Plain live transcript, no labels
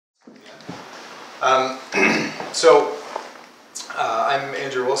Um, so, I'm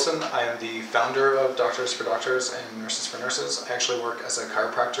Andrew Wilson. I am the founder of Doctors for Doctors and Nurses for Nurses. I actually work as a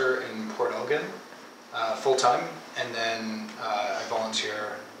chiropractor in Port Elgin full-time, and then I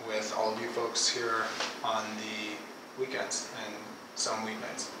volunteer with all of you folks here on the weekends and some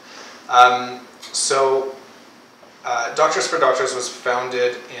weeknights. Doctors for Doctors was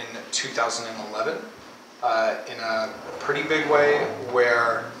founded in 2011 in a pretty big way,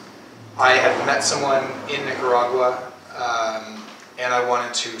 where I had met someone in Nicaragua and I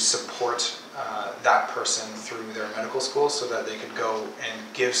wanted to support that person through their medical school so that they could go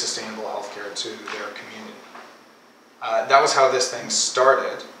and give sustainable healthcare to their community. That was how this thing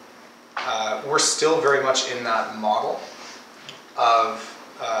started. We're still very much in that model of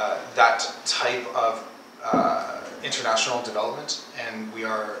that type of international development, and we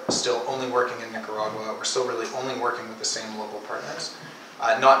are still only working in Nicaragua. We're still really only working with the same local partners.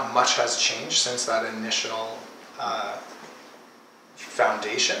 Not much has changed since that initial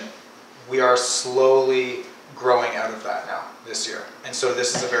foundation. We are slowly growing out of that now this year, and so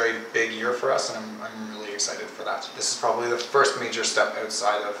this is a very big year for us, and I'm really excited for that. This is probably the first major step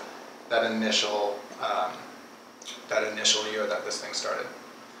outside of that initial year that this thing started.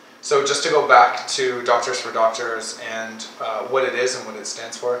 So just to go back to Doctors for Doctors and what it is and what it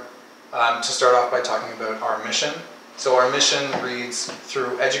stands for, to start off by talking about our mission. So our mission reads,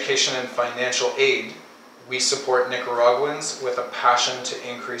 through education and financial aid, we support Nicaraguans with a passion to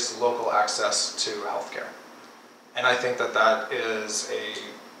increase local access to healthcare. And I think that that is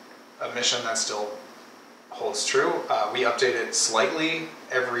a mission that still holds true. We update it slightly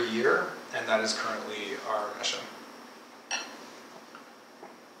every year, and that is currently our mission.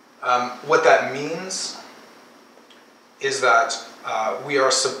 What that means is that we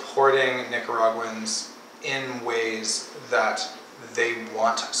are supporting Nicaraguans in ways that they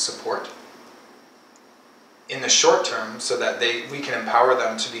want support in the short term, so that we can empower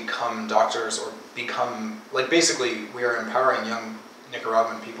them to become doctors, or become, like, basically we are empowering young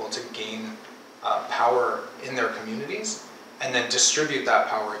Nicaraguan people to gain power in their communities, and then distribute that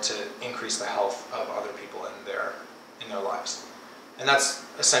power to increase the health of other people in their lives. And that's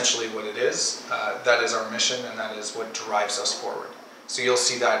essentially what it is. That is our mission, and that is what drives us forward. So you'll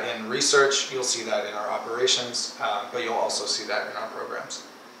see that in research, you'll see that in our operations, but you'll also see that in our programs.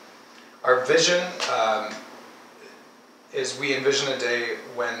 Our vision is, we envision a day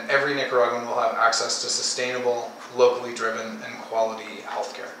when every Nicaraguan will have access to sustainable, locally driven, and quality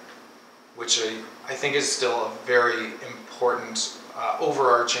healthcare, which I think is still a very important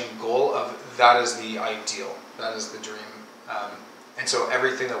overarching goal of, that is the ideal, that is the dream. And so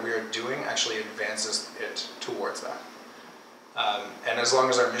everything that we are doing actually advances it towards that. And as long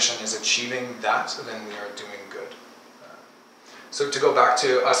as our mission is achieving that, then we are doing good. So to go back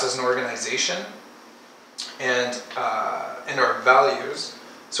to us as an organization and our values.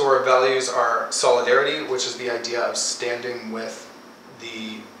 So our values are solidarity, which is the idea of standing with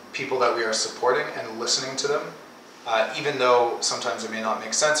the people that we are supporting and listening to them, even though sometimes it may not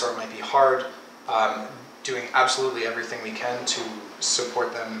make sense or it might be hard. Doing absolutely everything we can to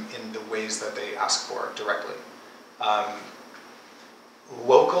support them in the ways that they ask for directly.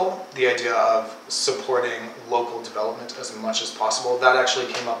 Local, the idea of supporting local development as much as possible. That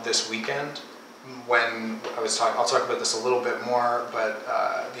actually came up this weekend when I was talking. I'll talk about this a little bit more, but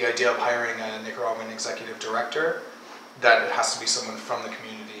the idea of hiring a Nicaraguan executive director, that it has to be someone from the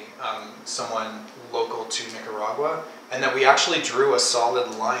community, someone local to Nicaragua, and that we actually drew a solid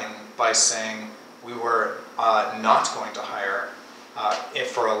line by saying we were not going to hire,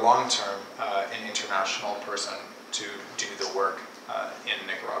 for a long term, an international person to do the work in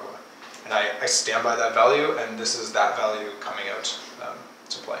Nicaragua. And I stand by that value, and this is that value coming out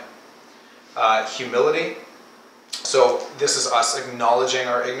to play. Humility. So this is us acknowledging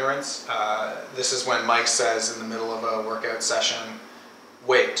our ignorance. This is when Mike says in the middle of a workout session,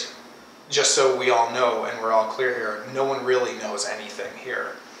 wait, just so we all know and we're all clear here, no one really knows anything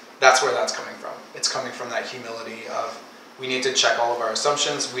here. That's where that's coming from. It's coming from that humility of, we need to check all of our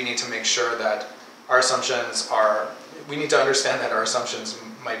assumptions. We need to make sure that our assumptions we need to understand that our assumptions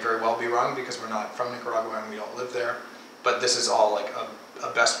might very well be wrong, because we're not from Nicaragua and we don't live there. But this is all like a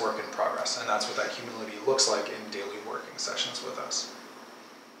best work in progress, and that's what that humility looks like in daily working sessions with us.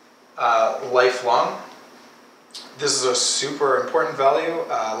 Lifelong. This is a super important value.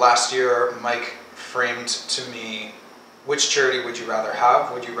 Last year, Mike framed to me, which charity would you rather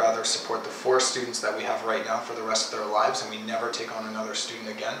have? Would you rather support the 4 students that we have right now for the rest of their lives, and we never take on another student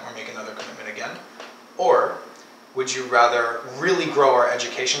again or make another commitment again? Or would you rather really grow our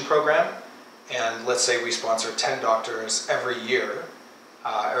education program, and let's say we sponsor 10 doctors every year,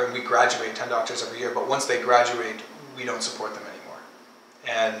 or we graduate 10 doctors every year, but once they graduate, we don't support them anymore.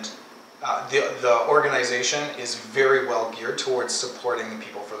 And the organization is very well geared towards supporting the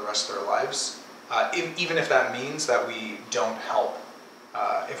people for the rest of their lives, even if that means that we don't help,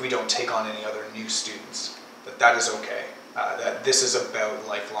 if we don't take on any other new students, that is okay. That this is about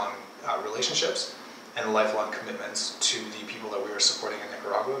lifelong relationships and lifelong commitments to the people that we are supporting in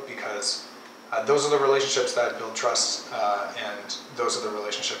Nicaragua, because those are the relationships that build trust, and those are the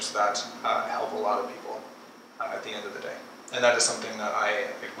relationships that help a lot of people at the end of the day. And that is something that I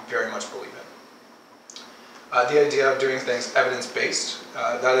very much believe in. The idea of doing things evidence-based,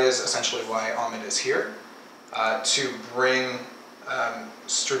 that is essentially why Ahmed is here, to bring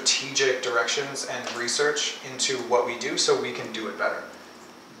strategic directions and research into what we do so we can do it better.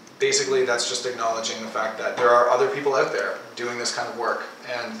 Basically, that's just acknowledging the fact that there are other people out there doing this kind of work,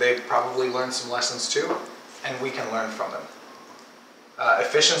 and they've probably learned some lessons too, and we can learn from them.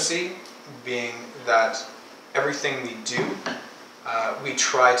 Efficiency being that everything we do, we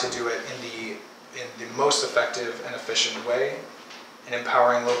try to do it in the most effective and efficient way, and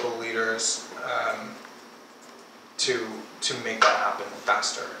empowering local leaders to make that happen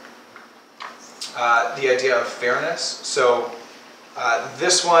faster. The idea of fairness. So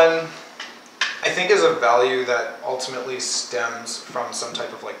this one, I think, is a value that ultimately stems from some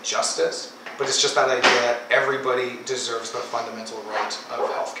type of like justice, but it's just that idea that everybody deserves the fundamental right of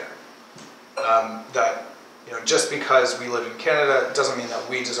healthcare. That, you know, just because we live in Canada doesn't mean that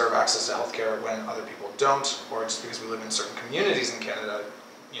we deserve access to healthcare when other people don't, or just because we live in certain communities in Canada,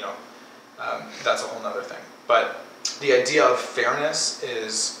 you know, that's a whole nother thing. But the idea of fairness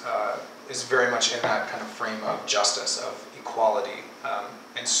is very much in that kind of frame of justice, of equality,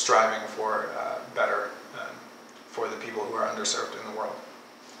 and striving for better for the people who are underserved in the world.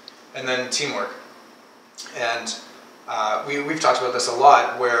 And then teamwork. And we've talked about this a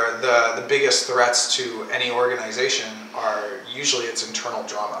lot, where the biggest threats to any organization are usually its internal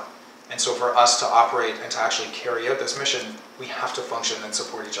drama. And so for us to operate and to actually carry out this mission, we have to function and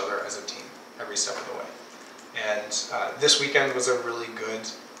support each other as a team every step of the way. And this weekend was a really good,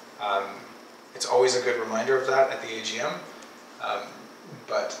 it's always a good reminder of that at the AGM,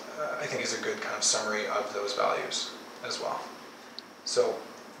 but I think it's a good kind of summary of those values as well. So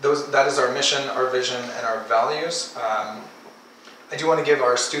that is our mission, our vision, and our values. I do want to give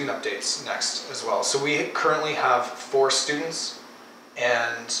our student updates next as well. So we currently have 4 students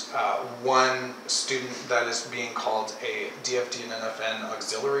and 1 student that is being called a DFD and NFN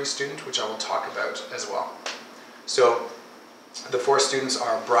auxiliary student, which I will talk about as well. So the 4 students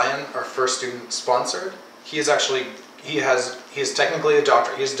are Brian, our first student sponsored. He is technically a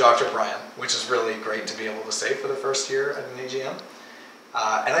doctor. He is Dr. Brian, which is really great to be able to say for the first year at an AGM.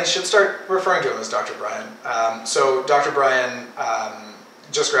 And I should start referring to him as Dr. Brian. So Dr. Brian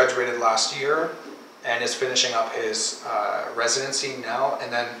just graduated last year and is finishing up his residency now,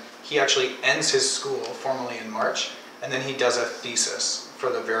 and then he actually ends his school formally in March, and then he does a thesis for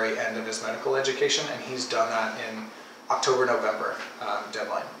the very end of his medical education, and he's done that in October, November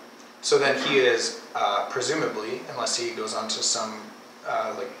deadline. So then he is presumably, unless he goes on to some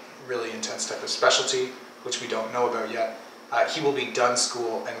like really intense type of specialty, which we don't know about yet, he will be done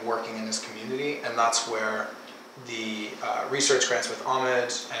school and working in his community, and that's where the research grants with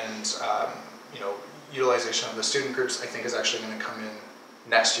Ahmed and you know, utilization of the student groups, I think, is actually going to come in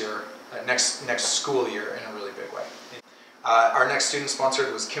next year, next school year, in a really big way. Our next student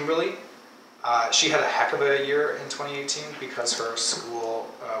sponsored was Kimberly. She had a heck of a year in 2018 because her school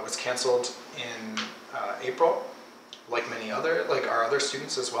was canceled in April, like our other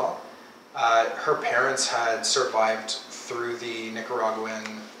students as well. Her parents had survived through the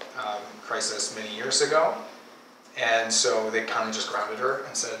Nicaraguan crisis many years ago, and so they kind of just grounded her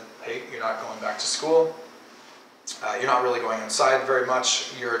and said, hey, you're not going back to school, you're not really going outside very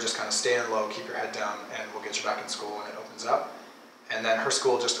much, you're just kind of staying low, keep your head down, and we'll get you back in school when it opens up. And then her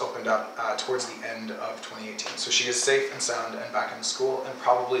school just opened up towards the end of 2018. So she is safe and sound and back in school, and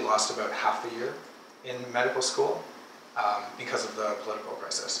probably lost about half a year in medical school because of the political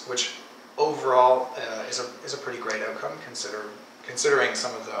crisis, which overall is a pretty great outcome considering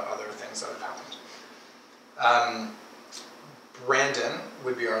some of the other things that have happened. Brandon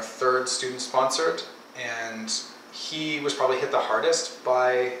would be our third student sponsored, and he was probably hit the hardest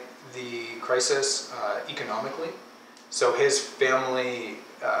by the crisis economically. So his family,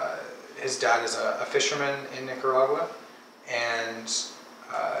 his dad is a fisherman in Nicaragua, and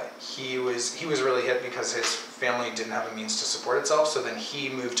he was really hit because his family didn't have a means to support itself. So then he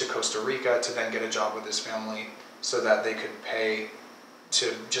moved to Costa Rica to then get a job with his family so that they could pay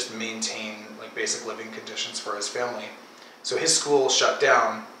to just maintain like basic living conditions for his family. So his school shut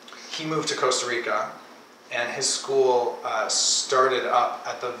down. He moved to Costa Rica, and his school started up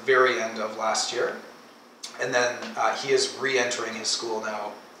at the very end of last year. And then he is re-entering his school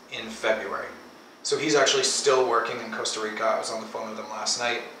now in February. So he's actually still working in Costa Rica. I was on the phone with him last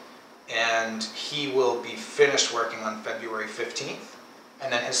night. And he will be finished working on February 15th.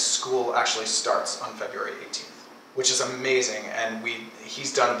 And then his school actually starts on February 18th, which is amazing. And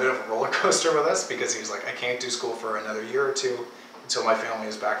he's done a bit of a roller coaster with us because he was like, I can't do school for another year or two until my family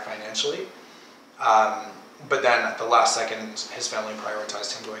is back financially. But then at the last second, his family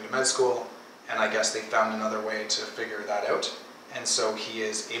prioritized him going to med school. And I guess they found another way to figure that out. And so he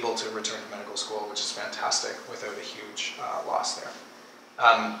is able to return to medical school, which is fantastic without a huge loss there.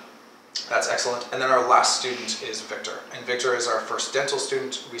 That's excellent. And then our last student is Victor. And Victor is our first dental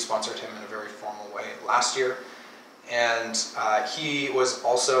student. We sponsored him in a very formal way last year. And he was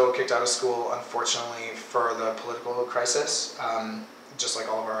also kicked out of school, unfortunately, for the political crisis, just like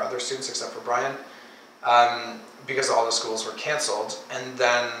all of our other students except for Brian, because all the schools were canceled. And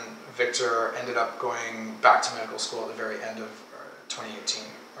then Victor ended up going back to medical school at the very end of 2018,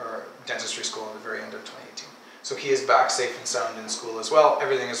 or dentistry school at the very end of 2018. So he is back safe and sound in school as well.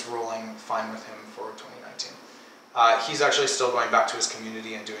 Everything is rolling fine with him for 2019. He's actually still going back to his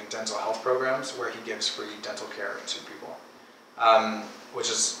community and doing dental health programs where he gives free dental care to people. Which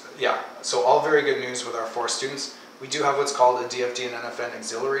is, yeah, so all very good news with our 4 students. We do have what's called a DFD and NFN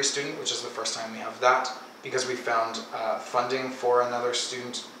auxiliary student, which is the first time we have that, because we found funding for another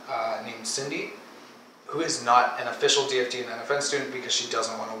student named Cindy, who is not an official DFD and NFN student because she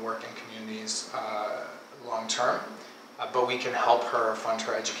doesn't want to work in communities long term, but we can help her fund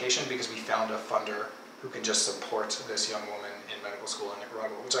her education because we found a funder who can just support this young woman in medical school in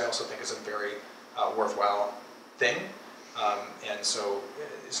Nicaragua, which I also think is a very worthwhile thing. And so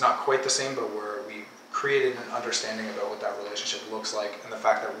it's not quite the same, but we created an understanding about what that relationship looks like and the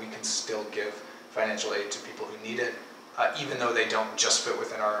fact that we can still give financial aid to people who need it, even though they don't just fit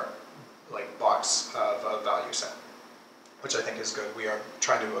within our box of value set, which I think is good. We are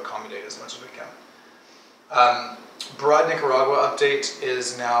trying to accommodate as much as we can. Broad Nicaragua update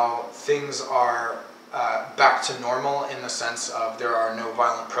is now things are back to normal in the sense of there are no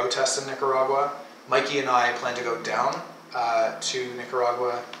violent protests in Nicaragua. Mikey and I plan to go down to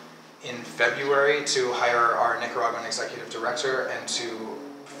Nicaragua in February to hire our Nicaraguan executive director and to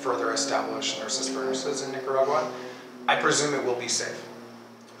further establish Nurses for Nurses in Nicaragua. I presume it will be safe.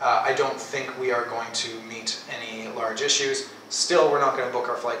 I don't think we are going to meet any large issues. Still, we're not going to book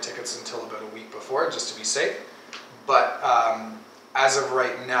our flight tickets until about a week before, just to be safe. But as of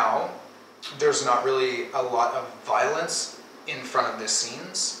right now, there's not really a lot of violence in front of the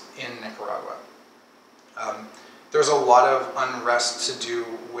scenes in Nicaragua. There's a lot of unrest to do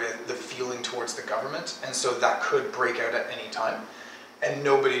with the feeling towards the government, and so that could break out at any time. And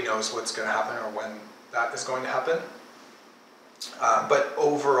nobody knows what's going to happen or when that is going to happen. But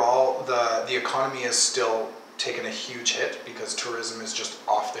overall, the economy is still taken a huge hit because tourism is just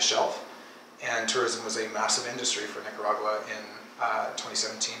off the shelf. And tourism was a massive industry for Nicaragua in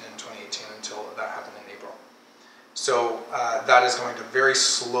 2017 and 2018 until that happened in April. So that is going to very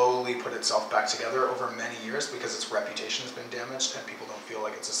slowly put itself back together over many years because its reputation has been damaged and people don't feel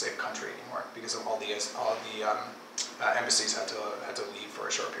like it's a safe country anymore because of all the embassies had to leave for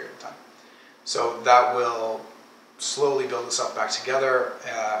a short period of time. So that will slowly build itself back together,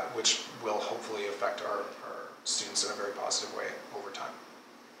 which will hopefully affect our students in a very positive way over time.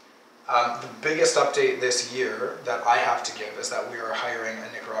 The biggest update this year that I have to give is that we are hiring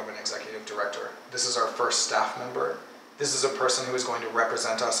a Nicaraguan executive director. This is our first staff member. This is a person who is going to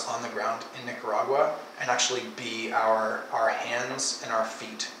represent us on the ground in Nicaragua and actually be our hands and our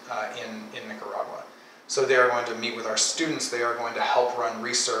feet in Nicaragua. So they are going to meet with our students, they are going to help run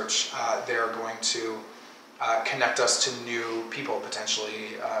research, they are going to connect us to new people,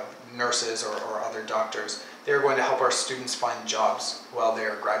 potentially nurses or other doctors. They're going to help our students find jobs while they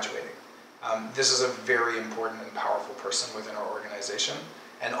are graduating. This is a very important and powerful person within our organization,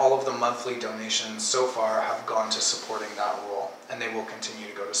 and all of the monthly donations so far have gone to supporting that role, and they will continue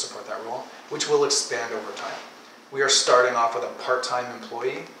to go to support that role, which will expand over time. We are starting off with a part-time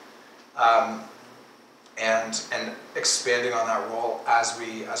employee and expanding on that role as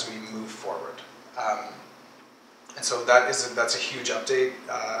we move forward. And so that's a huge update.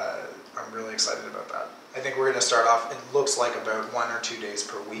 I'm really excited about that. I think we're going to start off, it looks like about 1 or 2 days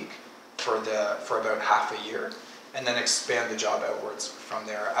per week for about half a year, and then expand the job outwards from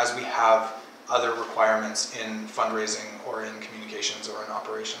there as we have other requirements in fundraising or in communications or in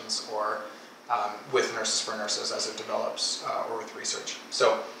operations or with Nurses for Nurses as it develops or with research.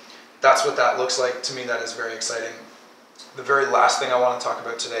 So that's what that looks like. To me, that is very exciting. The very last thing I want to talk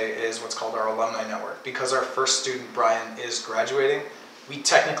about today is what's called our alumni network. Because our first student, Brian, is graduating, we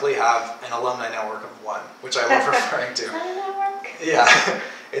technically have an alumni network of one, which I love referring to. Yeah,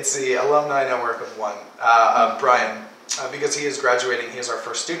 it's the alumni network of one. Brian, because he is graduating, he is our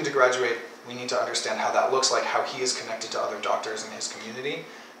first student to graduate, we need to understand how that looks like, how he is connected to other doctors in his community,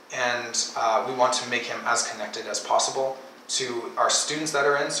 and we want to make him as connected as possible to our students that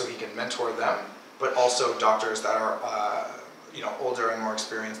are in so he can mentor them, but also doctors that are older and more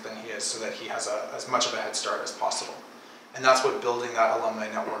experienced than he is so that he has as much of a head start as possible. And that's what building that alumni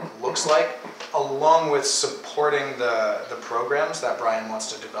network looks like, along with supporting the programs that Brian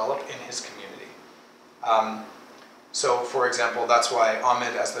wants to develop in his community. So for example, that's why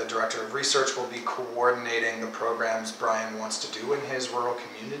Ahmed, as the Director of Research, will be coordinating the programs Brian wants to do in his rural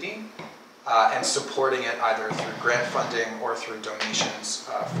community and supporting it either through grant funding or through donations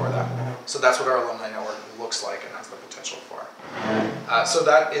for that. So that's what our alumni network looks like and has the potential for. So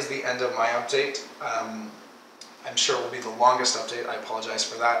that is the end of my update. I'm sure it will be the longest update, I apologize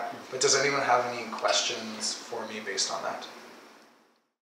for that. But does anyone have any questions for me based on that?